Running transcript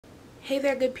Hey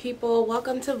there, good people.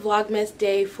 Welcome to Vlogmas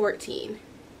Day 14.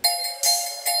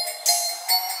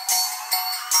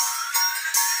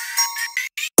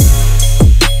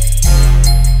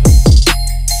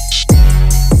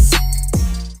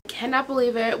 Cannot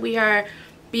believe it. We are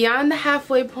beyond the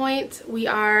halfway point. We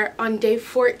are on day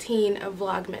 14 of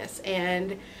Vlogmas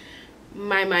and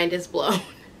my mind is blown.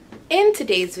 In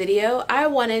today's video, I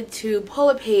wanted to pull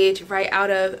a page right out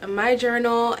of my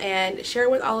journal and share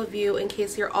it with all of you in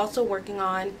case you're also working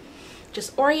on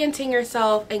just orienting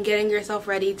yourself and getting yourself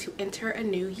ready to enter a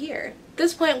new year. At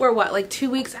this point, we're what, like 2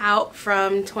 weeks out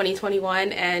from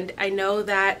 2021, and I know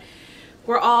that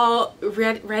we're all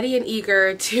ready and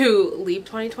eager to leave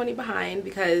 2020 behind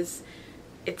because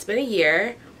it's been a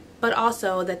year, but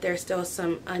also that there's still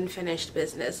some unfinished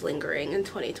business lingering in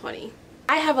 2020.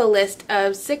 I have a list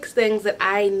of 6 things that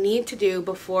I need to do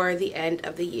before the end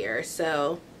of the year.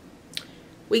 So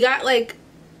we got like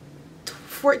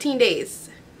 14 days.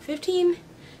 15?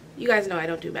 You guys know I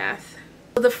don't do math.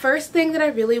 So the first thing that I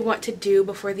really want to do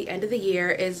before the end of the year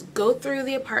is go through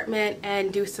the apartment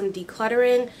and do some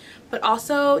decluttering, but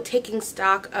also taking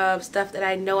stock of stuff that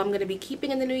I know I'm going to be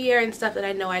keeping in the new year and stuff that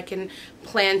I know I can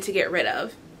plan to get rid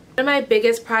of. One of my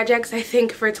biggest projects I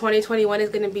think for 2021 is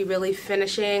going to be really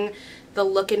finishing the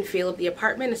look and feel of the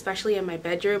apartment, especially in my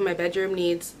bedroom. My bedroom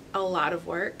needs a lot of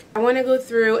work. I want to go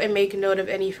through and make note of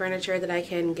any furniture that I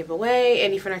can give away,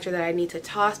 any furniture that I need to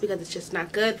toss because it's just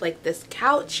not good, like this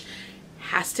couch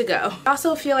has to go. I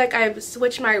also feel like I've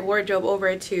switched my wardrobe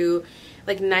over to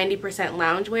like 90%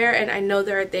 loungewear, and I know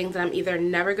there are things that I'm either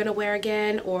never gonna wear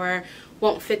again or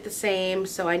won't fit the same,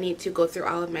 so I need to go through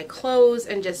all of my clothes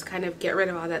and just kind of get rid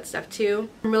of all that stuff too.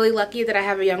 I'm really lucky that I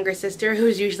have a younger sister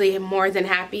who's usually more than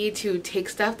happy to take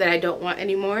stuff that I don't want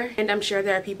anymore, and I'm sure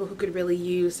there are people who could really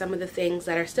use some of the things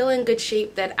that are still in good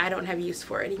shape that I don't have use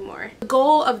for anymore. The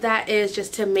goal of that is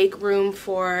just to make room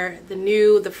for the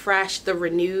new, the fresh, the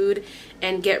renewed,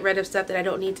 and get rid of stuff that I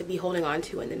don't need to be holding on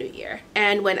to in the new year.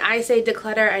 And when I say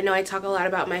declutter, I know I talk a lot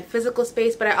about my physical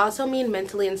space, but I also mean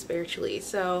mentally and spiritually.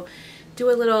 So do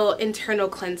a little internal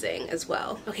cleansing as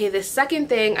well. Okay, the second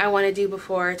thing I want to do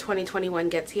before 2021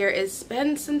 gets here is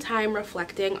spend some time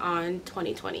reflecting on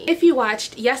 2020. If you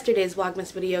watched yesterday's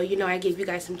Vlogmas video, you know I gave you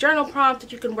guys some journal prompts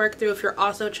that you can work through if you're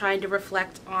also trying to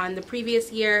reflect on the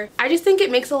previous year. I just think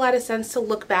it makes a lot of sense to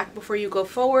look back before you go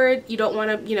forward. You don't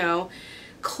want to, you know,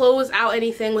 close out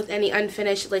anything with any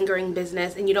unfinished lingering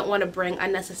business, and you don't want to bring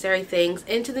unnecessary things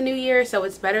into the new year, so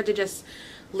it's better to just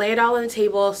lay it all on the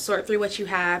table, sort through what you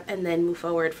have, and then move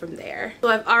forward from there. So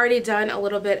I've already done a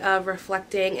little bit of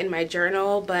reflecting in my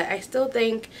journal, but I still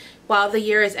think while the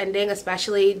year is ending,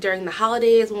 especially during the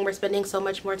holidays when we're spending so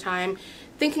much more time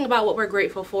thinking about what we're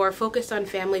grateful for, focused on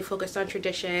family, focused on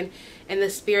tradition, and the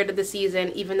spirit of the season,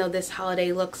 even though this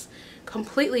holiday looks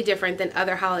completely different than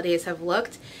other holidays have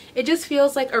looked, it just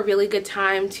feels like a really good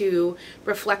time to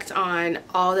reflect on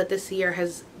all that this year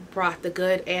has brought, the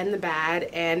good and the bad,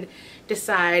 and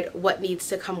decide what needs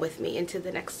to come with me into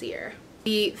the next year.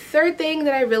 The third thing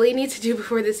that I really need to do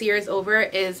before this year is over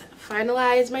is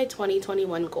finalize my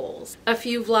 2021 goals. A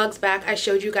few vlogs back I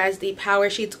showed you guys the Power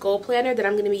Sheets goal planner that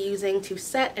I'm going to be using to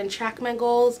set and track my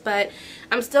goals, but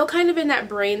I'm still kind of in that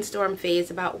brainstorm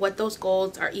phase about what those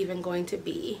goals are even going to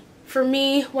be. For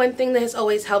me, one thing that has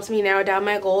always helped me narrow down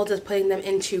my goals is putting them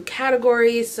into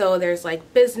categories. So there's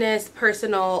like business,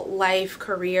 personal, life,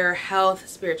 career, health,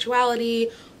 spirituality,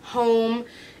 home,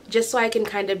 just so I can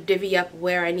kind of divvy up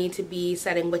where I need to be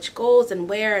setting which goals and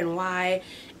where and why,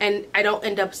 and I don't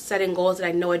end up setting goals that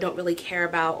I know I don't really care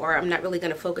about or I'm not really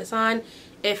going to focus on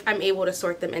if I'm able to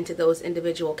sort them into those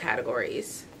individual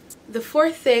categories. The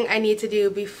fourth thing I need to do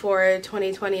before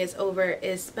 2020 is over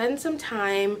is spend some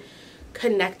time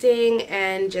connecting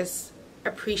and just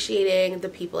appreciating the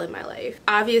people in my life.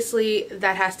 Obviously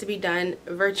that has to be done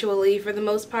virtually for the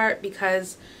most part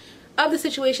because of the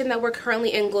situation that we're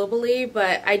currently in globally,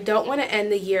 but I don't want to end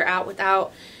the year out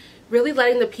without really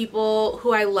letting the people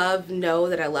who I love know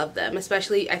that I love them.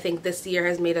 Especially, I think this year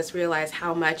has made us realize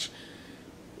how much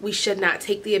we should not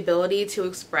take the ability to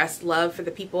express love for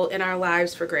the people in our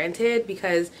lives for granted,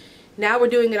 because now we're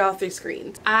doing it all through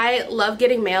screens. I love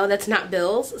getting mail that's not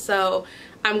bills, so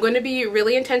I'm going to be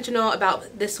really intentional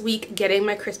about this week getting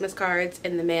my Christmas cards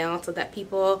in the mail so that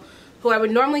people who I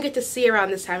would normally get to see around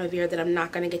this time of year that I'm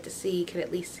not going to get to see can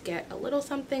at least get a little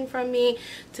something from me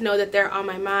to know that they're on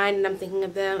my mind and I'm thinking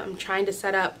of them. I'm trying to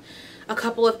set up a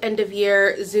couple of end of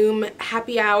year Zoom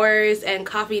happy hours and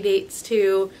coffee dates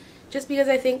too, just because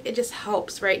I think it just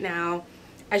helps right now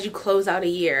as you close out a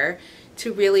year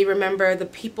to really remember the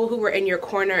people who were in your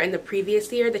corner in the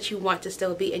previous year that you want to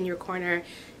still be in your corner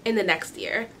in the next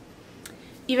year.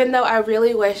 Even though I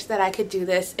really wish that I could do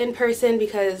this in person,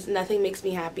 because nothing makes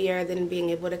me happier than being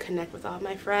able to connect with all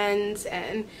my friends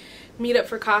and meet up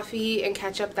for coffee and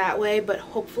catch up that way. But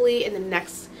hopefully in the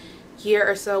next year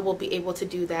or so we'll be able to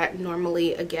do that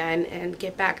normally again and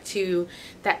get back to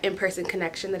that in-person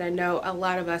connection that I know a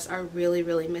lot of us are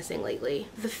really missing lately.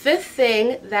 The fifth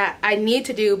thing that I need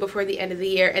to do before the end of the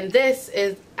year, and this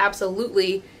is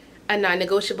absolutely a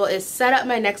non-negotiable, is set up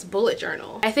my next bullet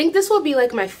journal. I think this will be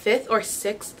like my 5th or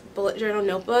 6th bullet journal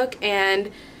notebook,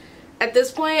 and at this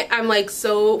point I'm like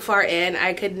so far in,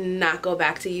 I could not go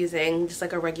back to using just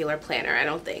like a regular planner. I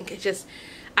don't think. It's just,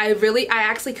 I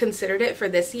actually considered it for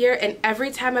this year, and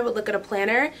every time I would look at a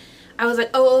planner I was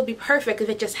like, oh, it would be perfect if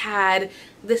it just had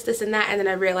this, this, and that, and then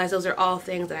I realized those are all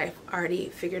things that I've already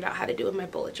figured out how to do in my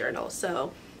bullet journal,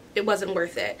 so it wasn't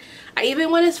worth it. I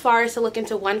even went as far as to look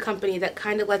into one company that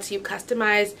kind of lets you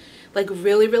customize, like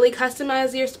really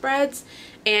customize your spreads,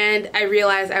 and I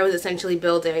realized I was essentially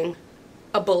building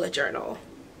a bullet journal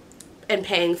and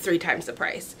paying 3 times the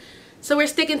price. So we're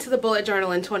sticking to the bullet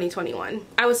journal in 2021.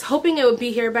 I was hoping it would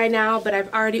be here by now, but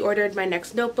I've already ordered my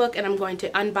next notebook, and I'm going to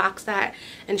unbox that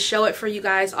and show it for you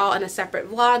guys all in a separate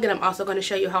vlog, and I'm also going to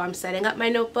show you how I'm setting up my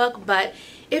notebook. But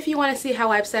if you want to see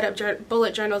how I've set up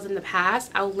bullet journals in the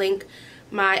past, I'll link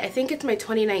my, I think it's my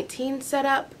 2019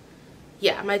 setup.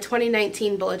 Yeah, my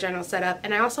 2019 bullet journal setup,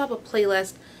 and I also have a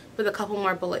playlist with a couple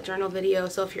more bullet journal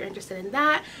videos, so if you're interested in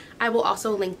that, I will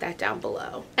also link that down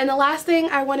below. And the last thing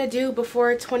I want to do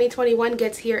before 2021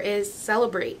 gets here is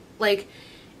celebrate. Like,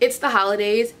 it's the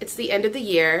holidays, it's the end of the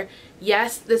year.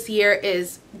 Yes, this year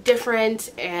is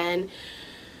different and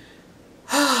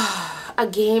a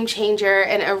game changer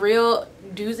and a real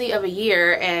doozy of a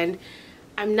year, and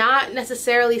I'm not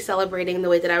necessarily celebrating the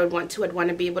way that I would want to. I'd want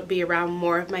to be able to be around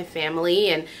more of my family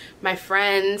and my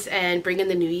friends and bring in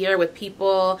the new year with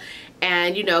people,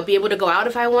 and, you know, be able to go out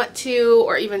if I want to,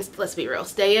 or even, let's be real,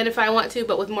 stay in if I want to,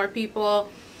 but with more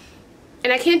people.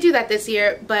 And I can't do that this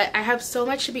year, but I have so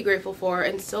much to be grateful for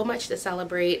and so much to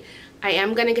celebrate. I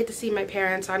am going to get to see my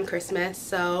parents on Christmas,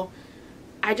 so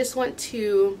I just want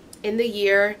to end the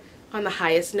year on the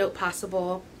highest note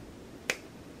possible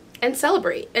and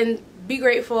celebrate and be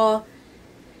grateful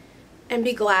and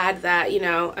be glad that, you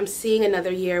know, I'm seeing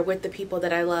another year with the people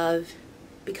that I love,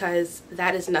 because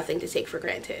that is nothing to take for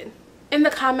granted. In the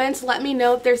comments, let me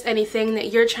know if there's anything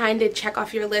that you're trying to check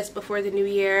off your list before the new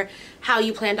year, how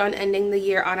you planned on ending the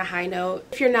year on a high note.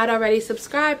 If you're not already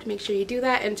subscribed, make sure you do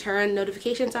that and turn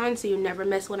notifications on so you never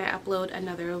miss when I upload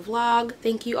another vlog.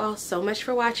 Thank you all so much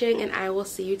for watching, and I will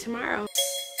see you tomorrow.